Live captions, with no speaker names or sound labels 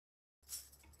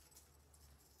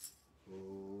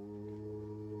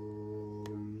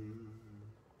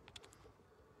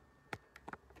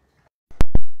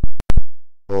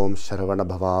ഓം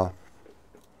ശരവണഭവ.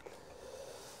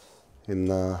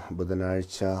 ഇന്ന്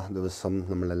ബുധനാഴ്ച ദിവസം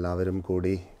നമ്മളെല്ലാവരും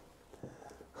കൂടി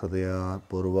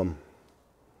ഹൃദയപൂർവം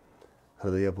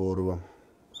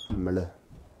നമ്മൾ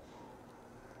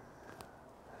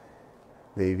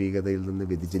ദൈവികതയിൽ നിന്ന്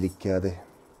വ്യതിചലിക്കാതെ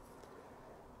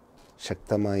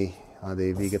ശക്തമായി ആ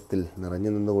ദൈവികത്തിൽ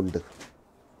നിറഞ്ഞു നിന്നുകൊണ്ട്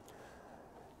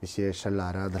വിശേഷ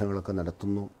ആരാധനകളൊക്കെ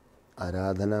നടത്തുന്നു.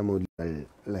 ആരാധനാമൂല്യങ്ങൾ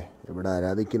അല്ലേ, എവിടെ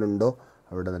ആരാധിക്കുന്നുണ്ടോ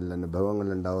അവിടെ നല്ല അനുഭവങ്ങൾ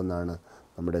ഉണ്ടാവുമെന്നാണ്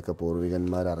നമ്മുടെയൊക്കെ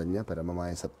പൂർവികന്മാരറിഞ്ഞ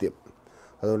പരമമായ സത്യം.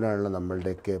 അതുകൊണ്ടാണല്ലോ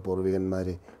നമ്മളുടെയൊക്കെ പൂർവികന്മാർ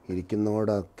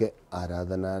ഇരിക്കുന്നതോടൊക്കെ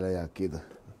ആരാധനാലയാക്കിയത്.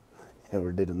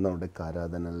 എവിടെ ഇരുന്നോ അവിടെയൊക്കെ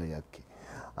ആരാധനാലയാക്കി.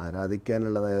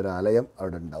 ആരാധിക്കാനുള്ളതായ ഒരു ആലയം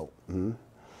അവിടെ ഉണ്ടാവും.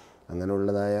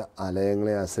 അങ്ങനെയുള്ളതായ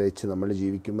ആലയങ്ങളെ ആശ്രയിച്ച് നമ്മൾ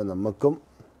ജീവിക്കുമ്പോൾ നമുക്കും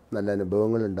നല്ല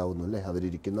അനുഭവങ്ങൾ ഉണ്ടാവുന്നു അല്ലേ.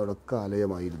 അവരിയ്ക്കുന്നതോടൊക്കെ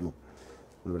ആലയമായിരുന്നു.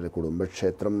 നമ്മുടെ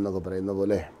കുടുംബക്ഷേത്രം എന്നൊക്കെ പറയുന്ന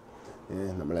പോലെ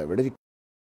നമ്മളെവിടെ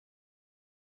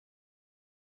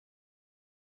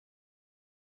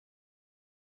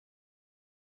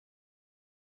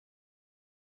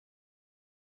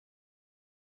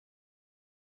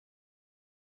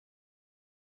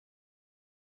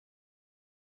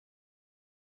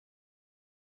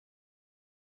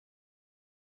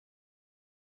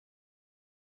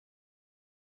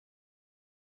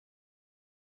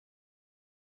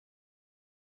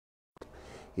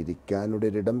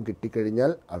ഇരിക്കാനൊരിടം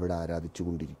കിട്ടിക്കഴിഞ്ഞാൽ അവിടെ ആരാധിച്ചു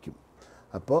കൊണ്ടിരിക്കും.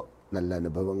 അപ്പോൾ നല്ല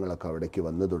അനുഭവങ്ങളൊക്കെ അവിടേക്ക്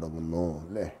വന്നു തുടങ്ങുന്നു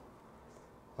അല്ലേ.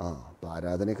 അപ്പോൾ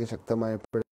ആരാധനയൊക്കെ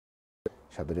ശക്തമായപ്പോൾ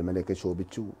ശബരിമലയൊക്കെ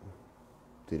ശോഭിച്ചു,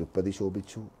 തിരുപ്പതി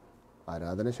ശോഭിച്ചു.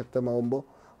 ആരാധന ശക്തമാവുമ്പോൾ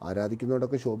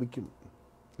ആരാധിക്കുന്നതോടൊക്കെ ശോഭിക്കും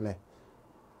അല്ലേ.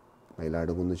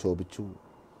 മയിലാടുകുന്ന് ശോഭിച്ചു,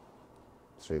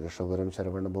 ശ്രീകൃഷ്ണപുരം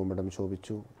ശരവണഭൂമഠം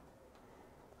ശോഭിച്ചു,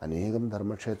 അനേകം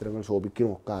ധർമ്മക്ഷേത്രങ്ങൾ ശോഭിക്കും.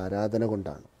 ഒക്കെ ആരാധന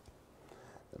കൊണ്ടാണ്.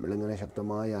 നമ്മളിങ്ങനെ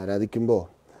ശക്തമായി ആരാധിക്കുമ്പോൾ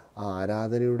ആ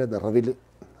ആരാധനയുടെ നിറവിൽ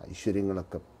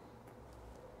ഐശ്വര്യങ്ങളൊക്കെ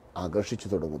ആകർഷിച്ചു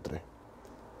തുടങ്ങുത്രേ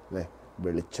അല്ലേ.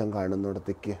 വെളിച്ചം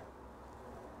കാണുന്നിടത്തേക്ക്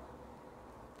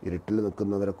ഇരുട്ടിൽ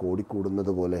നിൽക്കുന്നവരെ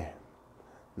കൂടിക്കൂടുന്നത് പോലെ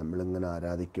നമ്മളിങ്ങനെ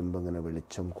ആരാധിക്കുമ്പോൾ ഇങ്ങനെ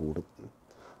വെളിച്ചം കൂടും.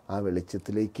 ആ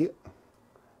വെളിച്ചത്തിലേക്ക്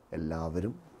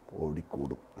എല്ലാവരും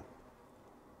ഓടിക്കൂടും.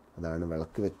 അതാണ്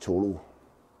വിളക്ക് വെച്ചോളൂ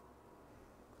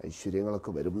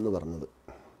ഐശ്വര്യങ്ങളൊക്കെ വരും എന്ന് പറഞ്ഞത്.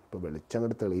 ഇപ്പോൾ വെളിച്ചം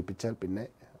അങ്ങോട്ട് തെളിയിപ്പിച്ചാൽ പിന്നെ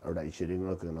അവിടെ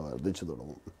ഐശ്വര്യങ്ങളൊക്കെ ഇങ്ങനെ വർദ്ധിച്ചു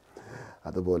തുടങ്ങും.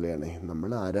 അതുപോലെയാണ്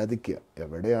നമ്മൾ ആരാധിക്കുക.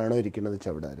 എവിടെയാണോ ഇരിക്കുന്നത്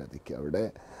വെച്ചാൽ അവിടെ ആരാധിക്കുക. അവിടെ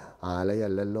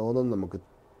ആലയമല്ലല്ലോ എന്നും നമുക്ക്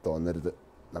തോന്നരുത്.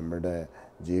 നമ്മുടെ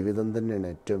ജീവിതം തന്നെയാണ്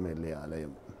ഏറ്റവും വലിയ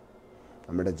ആലയം.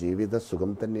 നമ്മുടെ ജീവിത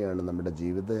സുഖം തന്നെയാണ്, നമ്മുടെ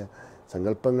ജീവിത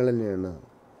സങ്കല്പങ്ങൾ തന്നെയാണ്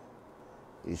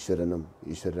ഈശ്വരനും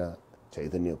ഈശ്വര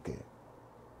ചൈതന്യമൊക്കെ.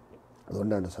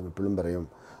 അതുകൊണ്ടാണ് എപ്പോഴും പറയും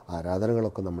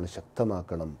ആരാധനകളൊക്കെ നമ്മൾ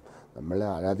ശക്തമാക്കണം. നമ്മളെ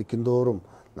ആരാധിക്കും തോറും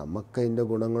നമുക്ക് അതിൻ്റെ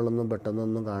ഗുണങ്ങളൊന്നും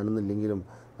പെട്ടെന്നൊന്നും കാണുന്നില്ലെങ്കിലും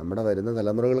നമ്മുടെ വരുന്ന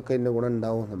തലമുറകൾക്ക് അതിൻ്റെ ഗുണം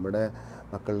ഉണ്ടാവും. നമ്മുടെ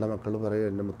മക്കളുടെ മക്കൾ പറയും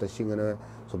എൻ്റെ മുത്തശ്ശി ഇങ്ങനെ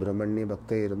സുബ്രഹ്മണ്യ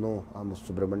ഭക്തയായിരുന്നു, ആ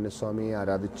സുബ്രഹ്മണ്യ സ്വാമിയെ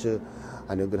ആരാധിച്ച്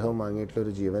അനുഗ്രഹം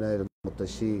വാങ്ങിയിട്ടുള്ളൊരു ജീവനായിരുന്നു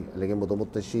മുത്തശ്ശി അല്ലെങ്കിൽ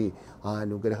മുതുമുത്തശ്ശി. ആ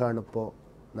അനുഗ്രഹമാണിപ്പോൾ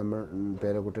നമ്മൾ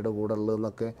പേരക്കുട്ടിയുടെ കൂടെ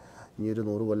ഉള്ളതെന്നൊക്കെ ഇനി ഒരു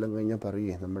 100 കൊല്ലം കഴിഞ്ഞാൽ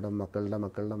പറയേ. നമ്മുടെ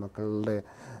മക്കളുടെ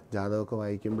ജാതകമൊക്കെ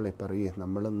വായിക്കുമ്പോഴേ പറയേ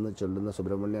നമ്മളിന്ന് ചൊല്ലുന്ന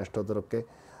സുബ്രഹ്മണ്യ അഷ്ടോത്തരമൊക്കെ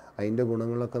അതിൻ്റെ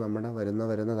ഗുണങ്ങളൊക്കെ നമ്മുടെ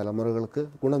വരുന്ന തലമുറകൾക്ക്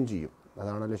ഗുണം ചെയ്യും.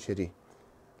 അതാണല്ലോ ശരി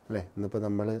അല്ലേ. ഇന്നിപ്പോൾ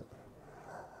നമ്മൾ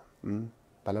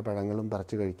പല പഴങ്ങളും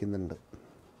പറിച്ച് കഴിക്കുന്നുണ്ട്.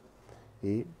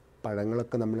 ഈ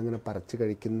പഴങ്ങളൊക്കെ നമ്മളിങ്ങനെ പറിച്ച്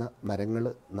കഴിക്കുന്ന മരങ്ങൾ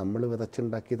നമ്മൾ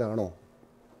വിതച്ചുണ്ടാക്കിയതാണോ?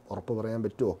 ഉറപ്പ് പറയാൻ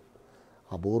പറ്റുമോ?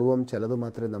 അപൂർവം ചിലത്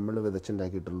മാത്രമേ നമ്മൾ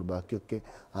വിതച്ചുണ്ടാക്കിയിട്ടുള്ളൂ. ബാക്കിയൊക്കെ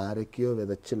ആരൊക്കെയോ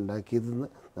വിതച്ചുണ്ടാക്കിയതെന്ന്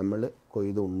നമ്മൾ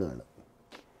കൊയ്ത് ഉണ്ണുകയാണ്.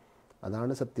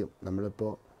 അതാണ് സത്യം.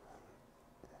 നമ്മളിപ്പോൾ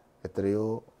എത്രയോ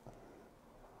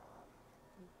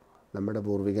നമ്മുടെ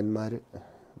പൂർവികന്മാർ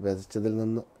വിതച്ചതിൽ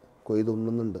നിന്ന്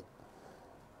കൊയ്തുണ്ണുന്നുണ്ട്.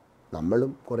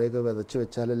 നമ്മളും കുറേയൊക്കെ വിതച്ച്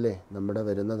വെച്ചാലല്ലേ നമ്മുടെ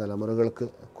വരുന്ന തലമുറകൾക്ക്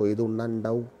കൊയ്തുണ്ണാൻ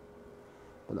ഉണ്ടാവും.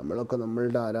 അപ്പോൾ നമ്മളൊക്കെ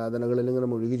നമ്മളുടെ ആരാധനകളിൽ ഇങ്ങനെ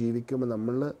മുഴുകി ജീവിക്കുമ്പോൾ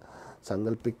നമ്മൾ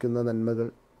സങ്കല്പിക്കുന്ന നന്മകൾ,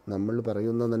 നമ്മൾ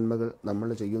പറയുന്ന നന്മകൾ, നമ്മൾ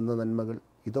ചെയ്യുന്ന നന്മകൾ,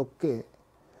 ഇതൊക്കെ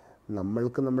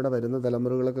നമ്മൾക്ക് നമ്മുടെ വരുന്ന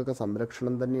തലമുറകൾക്കൊക്കെ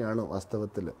സംരക്ഷണം തന്നെയാണ്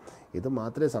വാസ്തവത്തിൽ. ഇത്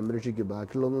മാത്രമേ സംരക്ഷിക്കൂ,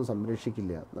 ബാക്കിയുള്ളതൊന്നും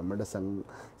സംരക്ഷിക്കില്ല. നമ്മുടെ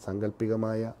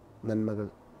സങ്കല്പികമായ നന്മകൾ,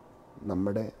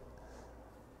 നമ്മുടെ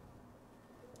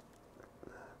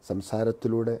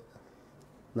സംസാരത്തിലൂടെ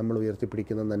നമ്മൾ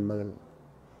ഉയർത്തിപ്പിടിക്കുന്ന നന്മകൾ,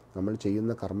 നമ്മൾ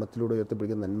ചെയ്യുന്ന കർമ്മത്തിലൂടെ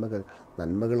ഉയർത്തിപ്പിടിക്കുന്ന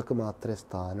നന്മകൾക്ക് മാത്രമേ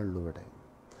സ്ഥാനമുള്ളൂ ഇവിടെ.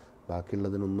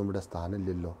 ബാക്കിയുള്ളതിനൊന്നും ഇവിടെ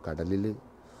സ്ഥാനമില്ലല്ലോ. കടലിൽ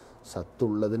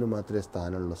സത്തുള്ളതിന് മാത്രമേ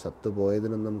സ്ഥാനമുള്ളൂ. സത്ത്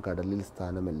പോയതിനൊന്നും കടലിൽ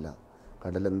സ്ഥാനമില്ല.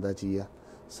 കടലെന്താ ചെയ്യുക?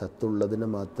 സത്തുള്ളതിന്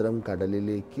മാത്രം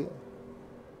കടലിലേക്ക്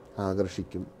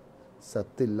ആകർഷിക്കും,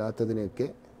 സത്തില്ലാത്തതിനെയൊക്കെ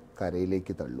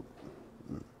കരയിലേക്ക് തള്ളും.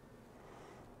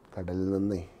 കടലിൽ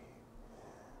നിന്നേ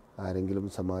ആരെങ്കിലും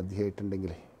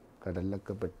സമാധിയായിട്ടുണ്ടെങ്കിൽ,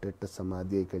 കടലിലൊക്കെ പെട്ടിട്ട്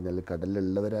സമാധിയായി കഴിഞ്ഞാൽ,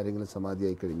 കടലിലുള്ളവരാരെങ്കിലും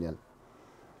സമാധിയായി കഴിഞ്ഞാൽ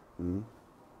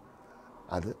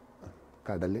അത്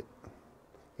കടൽ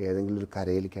ഏതെങ്കിലും ഒരു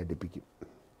കരയിലേക്ക് അടുപ്പിക്കും.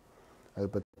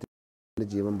 അതിപ്പോൾ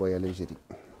ജീവൻ പോയാലും ശരി,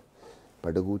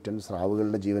 പടുകൂറ്റൻ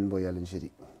സ്രാവുകളുടെ ജീവൻ പോയാലും ശരി,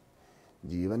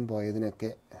 ജീവൻ പോയതിനൊക്കെ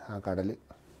ആ കടൽ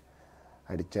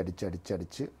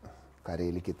അടിച്ചടിച്ചടിച്ചടിച്ച്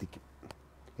കരയിലേക്ക് എത്തിക്കും.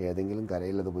 ഏതെങ്കിലും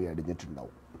കരയിൽ അത് പോയി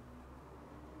അടിഞ്ഞിട്ടുണ്ടാവും.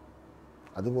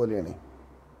 അതുപോലെയാണ്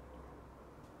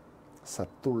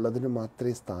സത്തുള്ളതിന്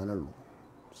മാത്രമേ സ്ഥാനമുള്ളൂ.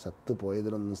 സത്ത്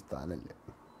പോയതിനൊന്നും സ്ഥാനമില്ല.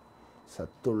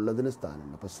 സത്തുള്ളതിന്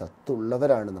സ്ഥാനമുണ്ട്. അപ്പോൾ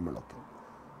സത്തുള്ളവരാണ് നമ്മളൊക്കെ.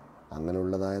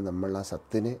 അങ്ങനെയുള്ളതായ നമ്മൾ ആ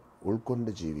സത്തിനെ ഉൾക്കൊണ്ട്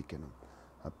ജീവിക്കണം.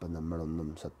 അപ്പം നമ്മളൊന്നും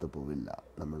സത്ത് പോവില്ല.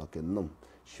 നമ്മളൊക്കെ എന്നും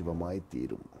ശിവമായി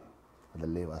തീരും.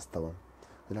 അതല്ലേ വാസ്തവം.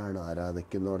 അതിലാണ്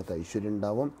ആരാധിക്കുന്നവർക്ക് ഐശ്വര്യം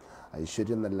ഉണ്ടാവും.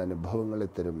 ഐശ്വര്യം നല്ല അനുഭവങ്ങളെ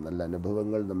തരും. നല്ല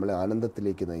അനുഭവങ്ങൾ നമ്മളെ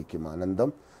ആനന്ദത്തിലേക്ക് നയിക്കും. ആനന്ദം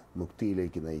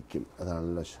മുക്തിയിലേക്ക് നയിക്കും.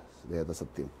 അതാണല്ലോ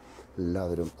വേദസത്യം.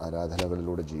 എല്ലാവരും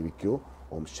ആരാധനകളിലൂടെ ജീവിക്കൂ.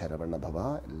 ഓം ശരവണഭവ.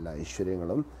 എല്ലാ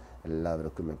ഐശ്വര്യങ്ങളും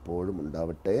എല്ലാവർക്കും എപ്പോഴും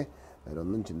ഉണ്ടാവട്ടെ.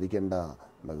 വേറൊന്നും ചിന്തിക്കേണ്ട.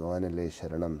 ഭഗവാനല്ലേ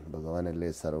ശരണം, ഭഗവാനല്ലേ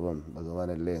സർവം,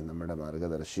 ഭഗവാനല്ലേ നമ്മുടെ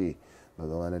മാർഗദർശി,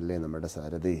 ഭഗവാനല്ലേ നമ്മുടെ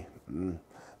സാരഥി,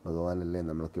 ഭഗവാനല്ലേ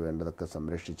നമ്മൾക്ക് വേണ്ടതൊക്കെ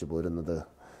സംരക്ഷിച്ചു പോരുന്നത്,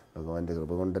 ഭഗവാന്റെ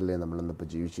കൃപ കൊണ്ടല്ലേ നമ്മളിന്നിപ്പോൾ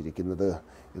ജീവിച്ചിരിക്കുന്നത്.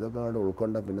 ഇതൊക്കെ അവിടെ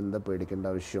ഉൾക്കൊണ്ട പിന്നെന്താ പേടിക്കേണ്ട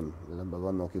ആവശ്യം? എല്ലാം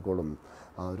ഭഗവാൻ നോക്കിക്കോളും.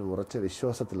 ആ ഒരു ഉറച്ച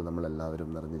വിശ്വാസത്തിൽ നമ്മളെല്ലാവരും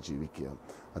നിറഞ്ഞ് ജീവിക്കുക.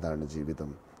 അതാണ്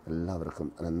ജീവിതം. എല്ലാവർക്കും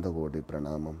അനന്തകോടി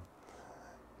പ്രണാമം.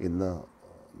 ഇന്ന്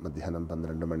മധ്യാഹ്നം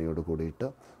 12 മണിയോട് കൂടിയിട്ട്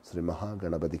ശ്രീ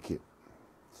മഹാഗണപതിക്ക്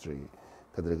ശ്രീ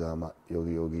കതിർഗാമ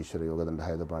യോഗീശ്വര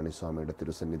യോഗദണ്ഡായുധപാണി സ്വാമിയുടെ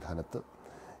തിരുസന്നിധാനത്ത്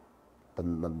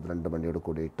 12 മണിയോട്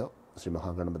കൂടിയിട്ട് ശ്രീ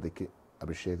മഹാഗണപതിക്ക്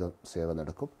അഭിഷേക സേവ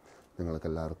നടക്കും.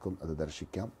 നിങ്ങൾക്കെല്ലാവർക്കും അത്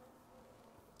ദർശിക്കാം.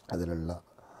 അതിനുള്ള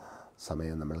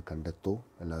സമയം നമ്മൾ കണ്ടെത്തൂ.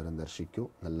 എല്ലാവരും ദർശിക്കൂ.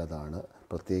 നല്ലതാണ്.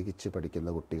 പ്രത്യേകിച്ച് പഠിക്കുന്ന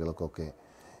കുട്ടികൾക്കൊക്കെ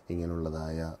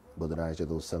ഇങ്ങനെയുള്ളതായ ബുധനാഴ്ച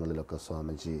ദിവസങ്ങളിലൊക്കെ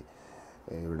സ്വാമിജി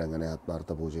ഇവിടെ അങ്ങനെ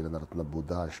ആത്മാർത്ഥ പൂജയിൽ നടത്തുന്ന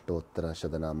ബുധ അഷ്ടോത്തര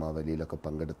ശതനാമാവലിയിലൊക്കെ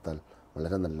പങ്കെടുത്താൽ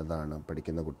വളരെ നല്ലതാണ്.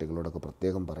 പഠിക്കുന്ന കുട്ടികളോടൊക്കെ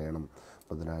പ്രത്യേകം പറയണം,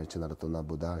 ബുധനാഴ്ച നടത്തുന്ന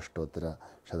ബുധ അഷ്ടോത്തര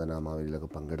ശതനാമാവലിയിലൊക്കെ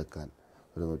പങ്കെടുക്കാൻ.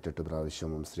 ഒരു 108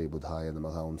 പ്രാവശ്യം ഓം ശ്രീ ബുധായ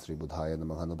നമഃ, ഓം ശ്രീ ബുധായ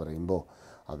നമഃ എന്ന് പറയുമ്പോൾ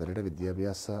അവരുടെ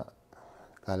വിദ്യാഭ്യാസ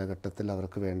കാലഘട്ടത്തിൽ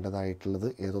അവർക്ക് വേണ്ടതായിട്ടുള്ളത്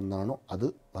ഏതൊന്നാണോ അത്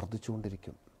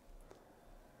വർദ്ധിച്ചുകൊണ്ടിരിക്കും.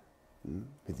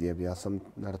 വിദ്യാഭ്യാസം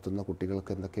നടത്തുന്ന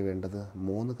കുട്ടികൾക്ക് എന്തൊക്കെ വേണ്ടത്?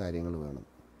 3 കാര്യങ്ങൾ വേണം.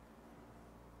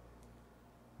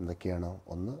 എന്തൊക്കെയാണോ?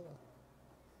 1,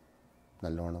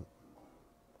 നല്ലോണം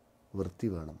വൃത്തി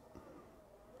വേണം.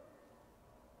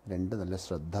 2, നല്ല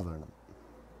ശ്രദ്ധ വേണം.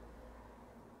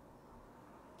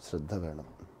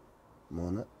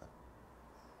 3,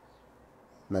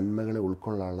 നന്മകളെ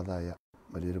ഉൾക്കൊള്ളാനുള്ളതായ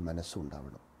വലിയൊരു മനസ്സും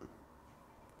ഉണ്ടാവണം.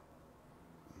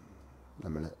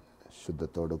 നമ്മൾ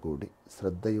ശുദ്ധത്തോടു കൂടി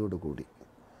ശ്രദ്ധയോടുകൂടി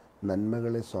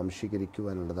നന്മകളെ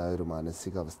സ്വാംശീകരിക്കുവാനുള്ളതായ ഒരു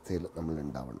മാനസികാവസ്ഥയിൽ നമ്മൾ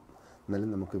ഉണ്ടാവണം. എന്നാലും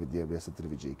നമുക്ക് വിദ്യാഭ്യാസത്തിൽ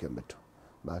വിജയിക്കാൻ പറ്റും.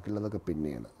 ബാക്കിയുള്ളതൊക്കെ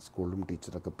പിന്നെയാണ്. സ്കൂളും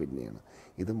ടീച്ചറൊക്കെ പിന്നെയാണ്.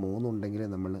 ഇത് 3 ഉണ്ടെങ്കിലേ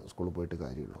നമ്മൾ സ്കൂളിൽ പോയിട്ട്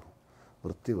കാര്യമുള്ളൂ.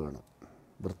 വൃത്തി വേണം.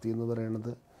 വൃത്തി എന്ന്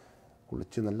പറയുന്നത്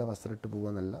കുളിച്ച് നല്ല വസ്ത്രമിട്ട്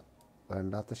പോകാനല്ല.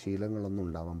 വേണ്ടാത്ത ശീലങ്ങളൊന്നും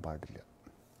ഉണ്ടാവാൻ പാടില്ല.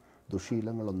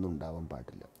 ദുശീലങ്ങളൊന്നും ഉണ്ടാവാൻ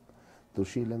പാടില്ല.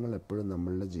 ദുശീലങ്ങൾ എപ്പോഴും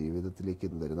നമ്മളുടെ ജീവിതത്തിലേക്ക്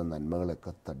വരുന്ന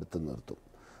നന്മകളൊക്കെ തടുത്ത് നിർത്തും.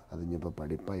 അതിനിപ്പോൾ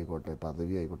പഠിപ്പായിക്കോട്ടെ,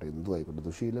 പദവി ആയിക്കോട്ടെ, എന്തും ആയിക്കോട്ടെ,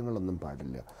 ദുശീലങ്ങളൊന്നും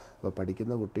പാടില്ല. അപ്പോൾ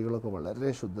പഠിക്കുന്ന കുട്ടികളൊക്കെ വളരെ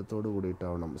ശുദ്ധത്തോടു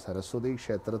കൂടിയിട്ടാവണം. സരസ്വതി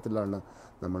ക്ഷേത്രത്തിലാണ്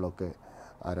നമ്മളൊക്കെ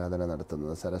ആരാധന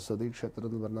നടത്തുന്നത്. സരസ്വതി ക്ഷേത്രം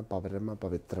എന്ന് പറഞ്ഞാൽ പരമ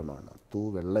പവിത്രമാണ്.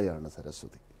 വെള്ളയാണ്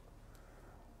സരസ്വതി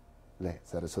അല്ലേ?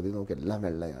 സരസ്വതി നമുക്ക് എല്ലാം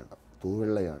വെള്ളയാണ്,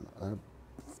 വെള്ളയാണ്. അത്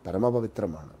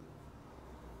പരമപവിത്രമാണ്.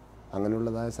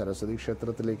 അങ്ങനെയുള്ളതായ സരസ്വതി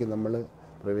ക്ഷേത്രത്തിലേക്ക് നമ്മൾ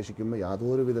പ്രവേശിക്കുമ്പോൾ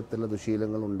യാതൊരു വിധത്തിലുള്ള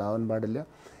ദുശീലങ്ങൾ ഉണ്ടാവാൻ പാടില്ല.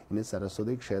 ഇനി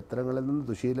സരസ്വതി ക്ഷേത്രങ്ങളിൽ നിന്ന്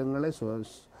ദുശീലങ്ങളെ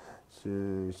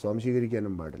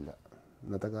സ്വാംശീകരിക്കാനും പാടില്ല.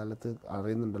 ഇന്നത്തെ കാലത്ത്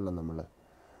അറിയുന്നുണ്ടല്ലോ, നമ്മൾ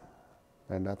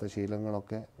വേണ്ടാത്ത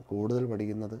ശീലങ്ങളൊക്കെ കൂടുതൽ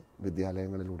പഠിക്കുന്നത്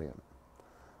വിദ്യാലയങ്ങളിലൂടെയാണ്.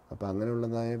 അപ്പോൾ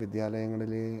അങ്ങനെയുള്ളതായ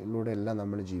വിദ്യാലയങ്ങളിലൂടെയല്ല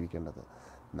നമ്മൾ ജീവിക്കേണ്ടത്.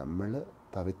 നമ്മൾ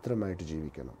പവിത്രമായിട്ട്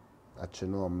ജീവിക്കണം.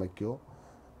 അച്ഛനോ അമ്മയ്ക്കോ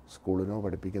സ്കൂളിനോ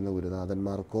പഠിപ്പിക്കുന്ന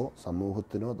ഗുരുനാഥന്മാർക്കോ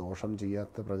സമൂഹത്തിനോ ദോഷം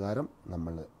ചെയ്യാത്ത പ്രകാരം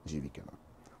നമ്മൾ ജീവിക്കണം.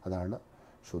 അതാണ്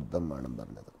ശുദ്ധം വേണം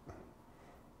പറഞ്ഞത്.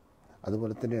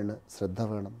 അതുപോലെ തന്നെയാണ് ശ്രദ്ധ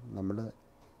വേണം. നമ്മൾ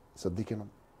ശ്രദ്ധിക്കണം.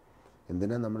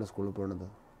 എന്തിനാണ് നമ്മൾ സ്കൂളിൽ പോകണത്?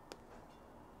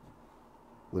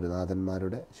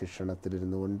 ഗുരുനാഥന്മാരുടെ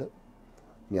ശിക്ഷണത്തിലിരുന്നു കൊണ്ട്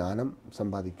ജ്ഞാനം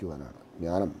സമ്പാദിക്കുവാനാണ്.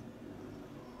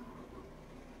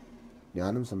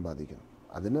 ജ്ഞാനം സമ്പാദിക്കണം.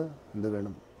 അതിന് എന്ത്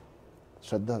വേണം?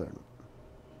 ശ്രദ്ധ വേണം.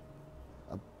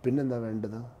 പിന്നെന്താ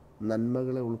വേണ്ടത്?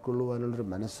 നന്മകളെ ഉൾക്കൊള്ളുവാനുള്ളൊരു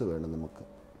മനസ്സ് വേണം നമുക്ക്.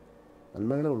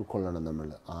 നന്മകളെ ഉൾക്കൊള്ളണം. നമ്മൾ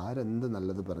ആരെന്ത്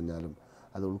നല്ലത് പറഞ്ഞാലും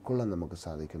അത് ഉൾക്കൊള്ളാൻ നമുക്ക്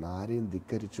സാധിക്കണം. ആരെയും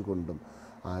ധിക്കരിച്ചു കൊണ്ടും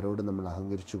ആരോട് നമ്മൾ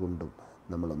അഹങ്കരിച്ചു കൊണ്ടും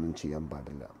നമ്മളൊന്നും ചെയ്യാൻ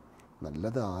പാടില്ല.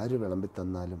 നല്ലത് ആര്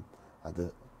വിളമ്പിത്തന്നാലും അത്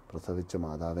പ്രസവിച്ച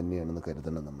മാതാവിനെയാണെന്ന്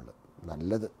കരുതണം നമ്മൾ.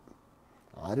 നല്ലത്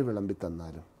ആര്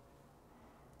വിളമ്പിത്തന്നാലും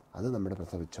அது നമ്മുടെ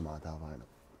പ്രസവിച്ച മാതാവാണ്.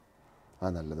 ആ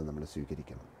നല്ലത് നമ്മൾ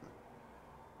സ്വീകരിക്കണം.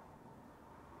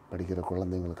 படிக்கிற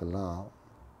குழந்தைங்களுக்கெல்லாம்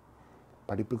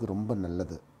படிப்புக்கு ரொம்ப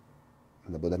நல்லது.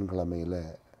 இந்த புதன்கிழமையில்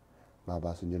பாபா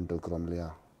செஞ்சுட்டு இருக்கிறோம் இல்லையா,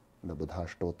 இந்த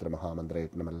புதாஷ்டோத்திர மகாமந்திர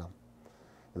யட்னமெல்லாம்,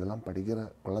 இதெல்லாம் படிக்கிற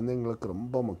குழந்தைங்களுக்கு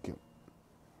ரொம்ப முக்கியம்.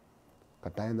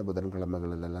 கட்டாயம் இந்த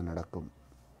புதன்கிழமைகளிலெல்லாம் நடக்கும்.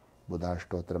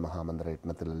 புதாஷ்டோத்திர மகாமந்திர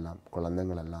யட்னத்திலெல்லாம்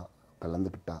குழந்தைங்களெல்லாம்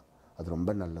கலந்துக்கிட்டால் அது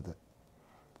ரொம்ப நல்லது.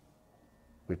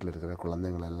 வீட்டில் இருக்கிற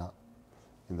குழந்தைங்களெல்லாம்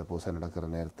இந்த பூசை நடக்கிற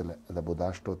நேரத்தில், இந்த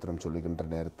புதாஷ்டோத்திரம் சொல்லுகின்ற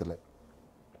நேரத்தில்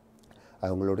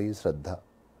அவங்களுடைய ஸ்ரத்தா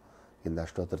இந்த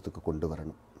அஷ்டோத்திரத்துக்கு கொண்டு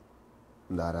வரணும்,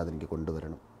 இந்த ஆராதனைக்கு கொண்டு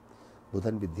வரணும்.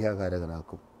 புதன்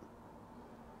வித்யாகாரகனாக்கும்.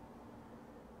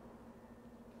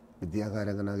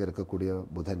 வித்யாகாரகனாக இருக்கக்கூடிய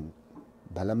புதன்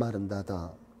பலமாக இருந்தால் தான்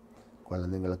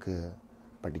குழந்தைங்களுக்கு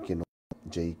படிக்கணும்,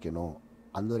 ஜெயிக்கணும்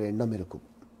அந்த ஒரு எண்ணம் இருக்கும்.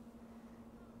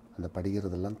 அந்த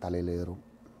படிக்கிறதெல்லாம் தலையில் ஏறும்.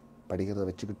 படிக்கிறத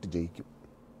வச்சுக்கிட்டு ஜெயிக்கும்,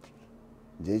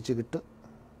 ஜெயிச்சுக்கிட்டு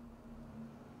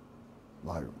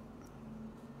வாழும்.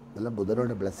 இதெல்லாம்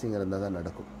புதனோட பிளஸ்ஸிங் இருந்தால் தான்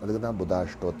நடக்கும். அதுக்கு தான்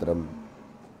புதாஷ்டோத்திரம்.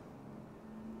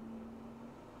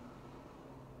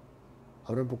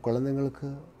 அப்புறம் இப்போ குழந்தைங்களுக்கு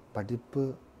படிப்பு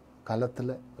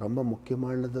காலத்தில் ரொம்ப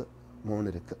முக்கியமானது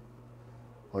 3 இருக்குது.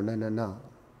 ஒன்று என்னென்னா,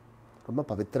 ரொம்ப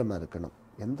பவித்திரமாக இருக்கணும்.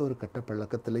 எந்த ஒரு கெட்ட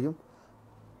பழக்கத்துலேயும்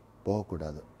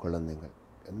போகக்கூடாது குழந்தைங்க.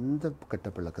 எந்த கெட்ட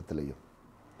பழக்கத்துலேயும்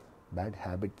பேட்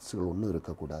ஹேபிட்ஸுகள் ஒன்றும்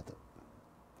இருக்கக்கூடாது.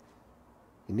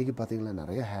 இன்றைக்கி பார்த்திங்கன்னா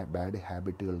நிறைய பேட்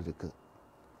ஹேபிட்டுகள் இருக்குது.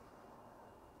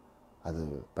 அது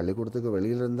பள்ளிக்கூடத்துக்கு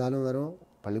வெளியில் இருந்தாலும் வரும்,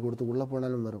 பள்ளிக்கூடத்துக்குள்ளே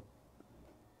போனாலும் வரும்.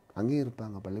 அங்கேயும்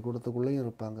இருப்பாங்க, பள்ளிக்கூடத்துக்குள்ளேயும்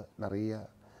இருப்பாங்க. நிறைய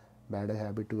பேடு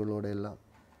ஹேபிட்டுகளோடு எல்லாம்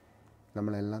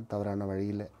நம்மளெல்லாம் தவறான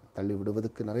வழியில் தள்ளி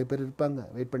விடுவதுக்கு நிறைய பேர் இருப்பாங்க,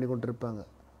 வெயிட் பண்ணி கொண்டு இருப்பாங்க.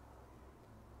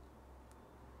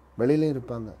 வெளியிலையும்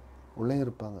இருப்பாங்க, உள்ளேயும்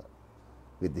இருப்பாங்க.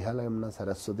 வித்யாலயம்னா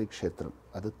சரஸ்வதி க்ஷேத்திரம்.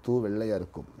 அது தூ வெள்ளையாக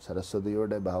இருக்கும்.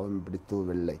 சரஸ்வதியோட பாவம் இப்படி தூ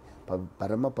வெள்ளை,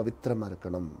 பரம பவித்திரமாக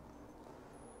இருக்கணும்.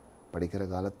 படிக்கிற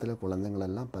காலத்தில்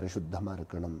குழந்தைங்களெல்லாம் பரிசுத்தமாக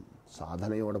இருக்கணும்,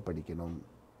 சாதனையோடு படிக்கணும்.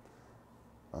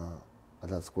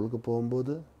 அதான் ஸ்கூலுக்கு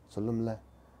போகும்போது சொல்லும்ல,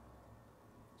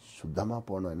 சுத்தமாக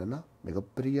போகணும். என்னென்னா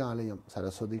மிகப்பெரிய ஆலயம்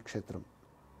சரஸ்வதி க்ஷேத்திரம்.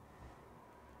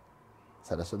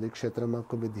 சரஸ்வதி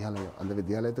க்ஷேத்திரமாக்கும் வித்யாலயம். அந்த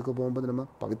வித்யாலயத்துக்கு போகும்போது நம்ம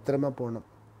பவித்திரமாக போகணும்.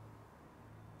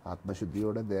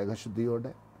 ஆத்மசுத்தியோட, தேகசுத்தியோட,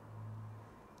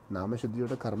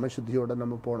 நாமசுத்தியோட, கர்மசுத்தியோட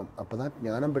நம்ம போகணும். அப்போ தான்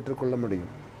ஞானம் பெற்றுக்கொள்ள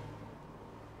முடியும்.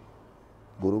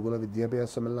 குருகுல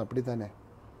வித்யாபியாசம் எல்லாம் அப்படி தானே.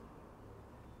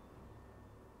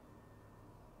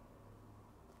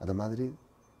 அது மாதிரி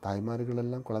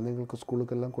தாய்மார்களெல்லாம் குழந்தைங்களுக்கு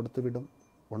ஸ்கூலுக்கெல்லாம் கொடுத்து விடும்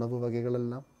உணவு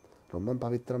வகைகளெல்லாம் ரொம்ப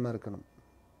பவித்திரமாக இருக்கணும்,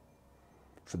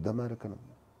 சுத்தமாக இருக்கணும்.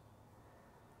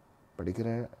 படிக்கிற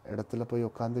இடத்துல போய்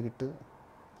உட்காந்துக்கிட்டு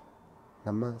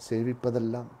நம்ம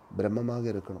சேவிப்பதெல்லாம் பிரம்மமாக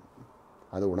இருக்கணும்.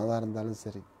 அது உணவாக இருந்தாலும்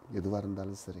சரி, எதுவாக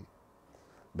இருந்தாலும் சரி.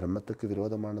 பிரம்மத்துக்கு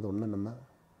விரோதமானது ஒன்றும் நம்ம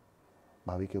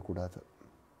பாவிக்கக்கூடாது.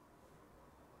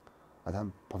 அதான்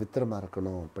பவித்திரமாக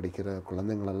இருக்கணும். படிக்கிற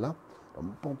குழந்தைங்களெல்லாம்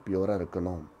ரொம்ப பியூராக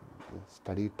இருக்கணும்.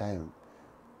 Study time,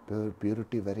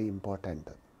 purity very important.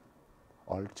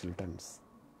 All children's,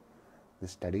 the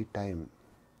study time,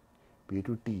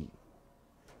 purity,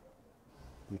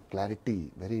 clarity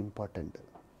very important.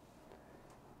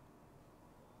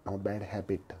 No bad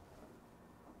habit.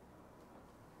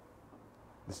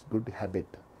 This good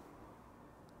habit.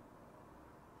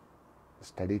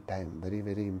 Study time very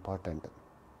very important.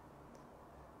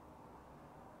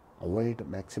 Avoid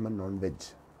maximum non-veg.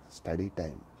 Study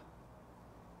time.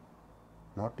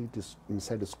 Not eat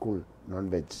inside school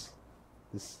non-veg.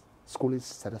 This school is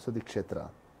Saraswati Kshetra,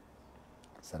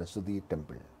 Saraswati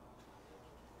temple.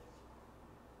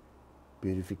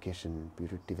 Purification,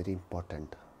 purity very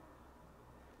important.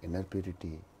 Inner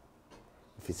purity,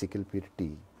 physical purity,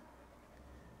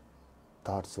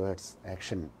 thoughts, words,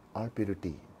 action, all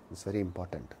purity is very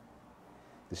important.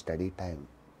 The study time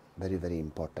very very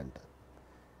important.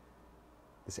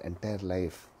 This entire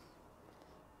life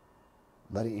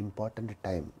very important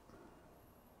time.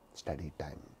 Study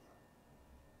time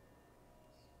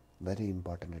very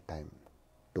important time.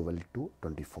 12 to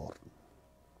 24.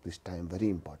 This time very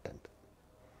important.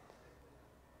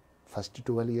 First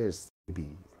 12 years baby,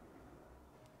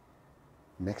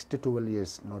 next 12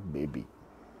 years not baby.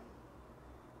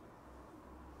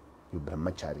 You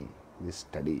brahmachari, this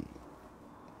study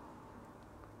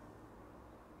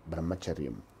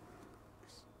brahmacharyam,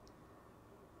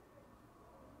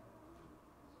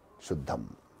 ശുദ്ധം.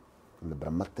 இந்த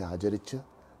பிரம்மத்தை ஆச்சரித்து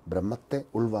பிரம்மத்தை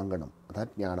உள்வாங்கணும்.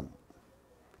 அதான் ஞானம்.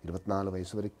 24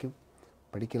 வயசு வரைக்கும்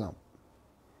படிக்கலாம்.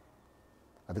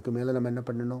 அதுக்கு மேலே நம்ம என்ன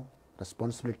பண்ணணும்?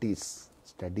 Responsibilities.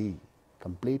 Study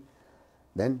complete,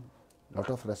 then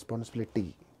lot of responsibility.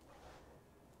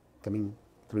 coming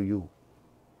through you.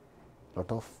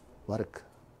 Lot of work,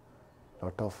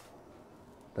 lot of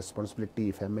responsibility,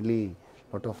 family,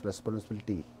 lot of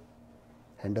responsibility,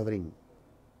 handovering.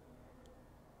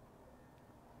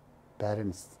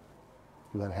 Parents,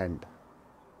 your hand.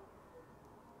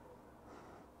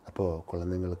 അപ്പോൾ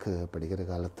കുഴந்தைങ്ങൾക്ക് പഠിക്കുന്ന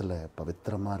കാലത്തിൽ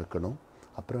പവിത്രமாக ഇരിക്കണം.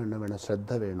 അப்புறம் என்ன വേണം?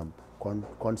 ശ്രദ്ധ വേണം.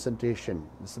 Concentration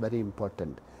is very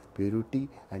important. Purity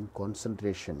and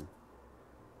concentration.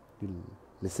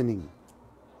 Listening.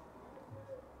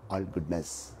 All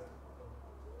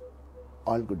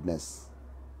goodness,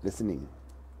 listening.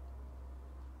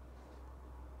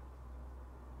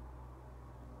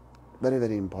 Very,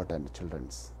 very important,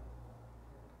 children's.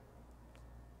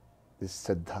 This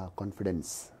Shraddha,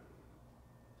 confidence,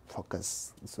 focus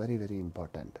is very, very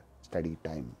important. Study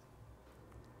time.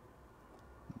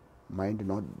 Mind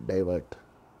not divert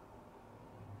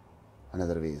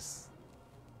another ways.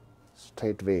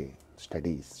 Straight way,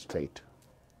 study straight.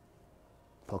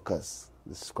 Focus,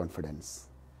 this is confidence.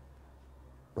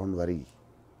 Don't worry.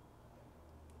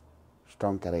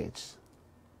 Strong courage.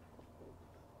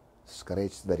 This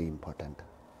courage is very important.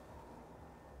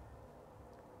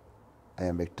 I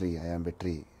am victory, I am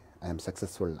victory. I am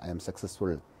successful, I am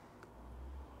successful.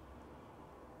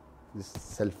 This is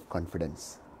self-confidence.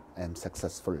 I am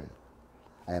successful.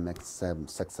 I am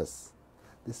success.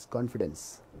 This is confidence.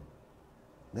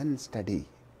 Then study.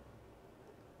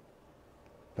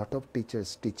 Lot of teachers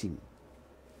teaching.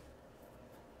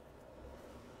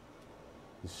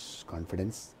 This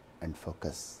confidence and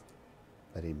focus,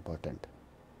 very important.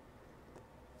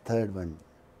 Third one,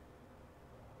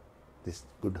 this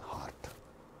good heart.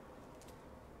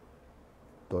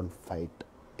 Don't fight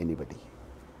anybody.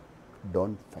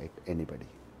 Don't fight anybody.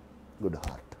 Good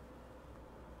heart.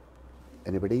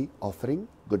 Anybody offering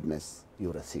goodness,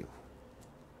 you receive.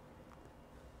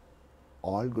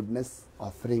 All goodness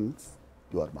offerings,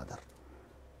 your mother.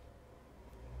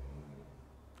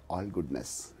 All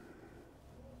goodness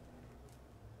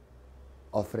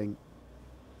offering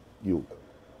you,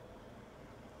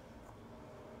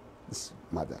 this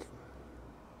mother.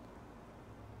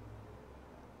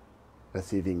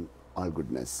 Receiving all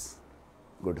goodness,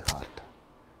 good heart.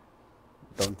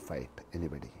 Don't fight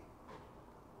anybody.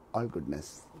 All goodness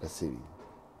receiving.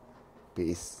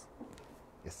 Peace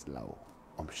is love.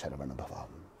 Om Sharavanabhava.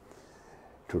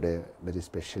 Today, very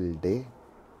special day.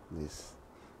 This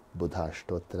Buddha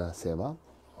Shtotra Seva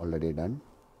already done.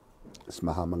 This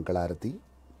Mahamangalarati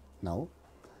now.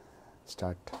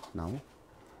 Start now.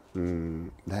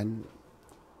 Then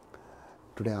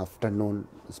today afternoon,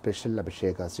 special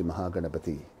Abhisheka Sri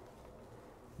Mahaganapati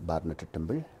Barnata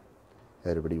Temple.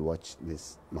 Everybody watch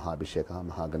this Mahabhisheka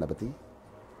Mahaganapati.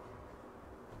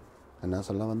 என்ன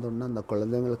சொல்ல வந்தோம்னா, அந்த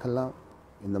குழந்தைங்களுக்கெல்லாம்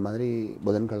இந்த மாதிரி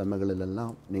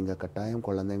புதன்கிழமைகளிலெல்லாம் நீங்கள் கட்டாயம்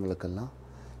குழந்தைங்களுக்கெல்லாம்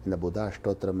இந்த புதா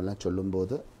அஷ்டோத்திரமெல்லாம்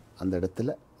சொல்லும்போது அந்த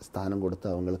இடத்துல ஸ்தானம் கொடுத்து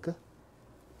அவங்களுக்கு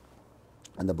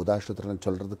அந்த புதா அஷ்டோத்திரம்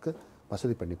சொல்கிறதுக்கு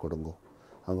வசதி பண்ணி கொடுங்க.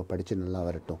 அவங்க படித்து நல்லா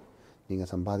வரட்டும்.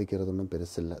 நீங்கள் சம்பாதிக்கிறது ஒன்றும்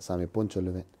பெருசு இல்லை. சாமி எப்போன்னு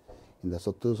சொல்லுவேன், இந்த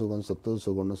சொத்து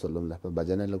சுகம்னு சொல்லும்ல. இப்போ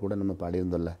பஜனையில் கூட நம்ம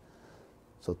பாடியிருந்தோம்ல,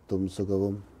 சொத்தும்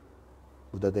சுகവും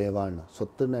புததேவான்னு.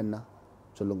 சொத்துன்னு என்ன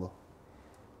சொல்லுங்க?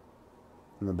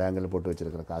 நம்ம பேங்கில் போட்டு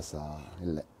வச்சுருக்கிற காசா?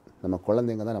 இல்லை, நம்ம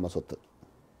குழந்தைங்க தான் நம்ம சொத்து.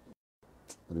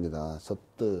 புரிஞ்சுதா?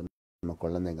 சொத்து நம்ம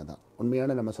குழந்தைங்க தான்.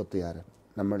 உண்மையான நம்ம சொத்து யார்?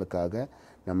 நம்மளுக்காக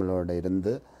நம்மளோட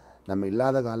இருந்து நம்ம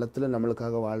இல்லாத காலத்தில்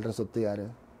நம்மளுக்காக வாழ்கிற சொத்து யார்?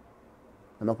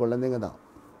 நம்ம குழந்தைங்க தான்.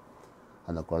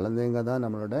 அந்த குழந்தைங்க தான்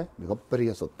நம்மளோட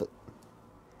மிகப்பெரிய சொத்து.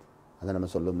 அதை நம்ம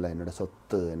சொல்லும்ல, என்னோடய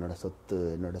சொத்து என்னோடய சொத்து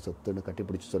என்னோடய சொத்துன்னு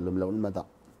கட்டிப்பிடிச்சி சொல்லும்ல. உண்மை தான்,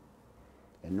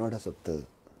 என்னோட சொத்து.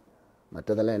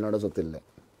 மற்றதெல்லாம் என்னோட சொத்து இல்லை.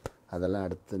 அதெல்லாம்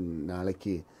அடுத்து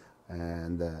நாளைக்கு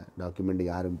அந்த டாக்குமெண்ட்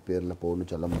யாரும் பேரில்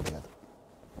போகணும்னு சொல்ல முடியாது.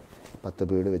 10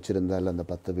 வீடு வச்சுருந்தாலும் அந்த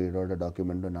 10 வீடோட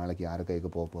டாக்குமெண்ட்டும் நாளைக்கு யார் கைக்கு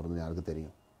போக போகிறதுன்னு யாருக்கு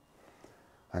தெரியும்.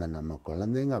 ஆனால் நம்ம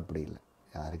குழந்தைங்க அப்படி இல்லை,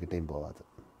 யாருக்கிட்டையும் போகாது.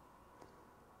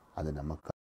 அது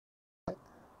நமக்கு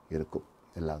இருக்கும்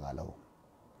எல்லா காலமும்.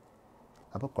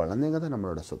 அப்போ குழந்தைங்க தான்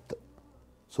நம்மளோட சொத்து.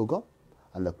 சுகம்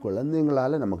அந்த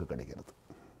குழந்தைங்களால் நமக்கு கிடைக்கிறது.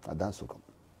 அதுதான் சுகம்.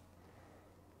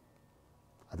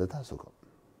 அதுதான் சுகம்.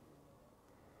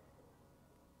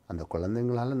 அந்த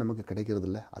குழந்தைங்களால் நமக்கு கிடைக்கிறது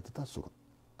இல்லை, அதுதான் சுகம்.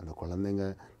 அந்த குழந்தைங்க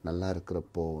நல்லா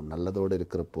இருக்கிறப்போ, நல்லதோடு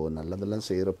இருக்கிறப்போ, நல்லதெல்லாம்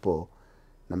செய்கிறப்போ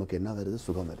நமக்கு என்ன வருது?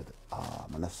 சுகம் வருது.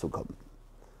 மனசுகம்.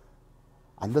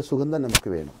 அந்த சுகம்தான் நமக்கு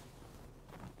வேணும்.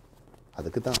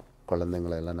 அதுக்கு தான்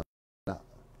குழந்தைங்களெல்லாம் நம்ம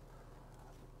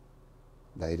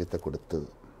தைரியத்தை கொடுத்து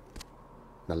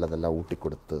நல்லதெல்லாம் ஊட்டி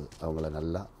கொடுத்து அவங்கள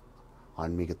நல்லா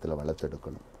ஆன்மீகத்தில்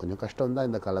வளர்த்தெடுக்கணும். கொஞ்சம் கஷ்டம்தான்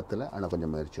இந்த காலத்தில், ஆனால்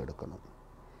கொஞ்சம் முயற்சி எடுக்கணும்.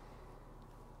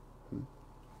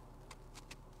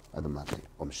 அது மாதிரி.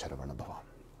 ஓம் சரவணபவா.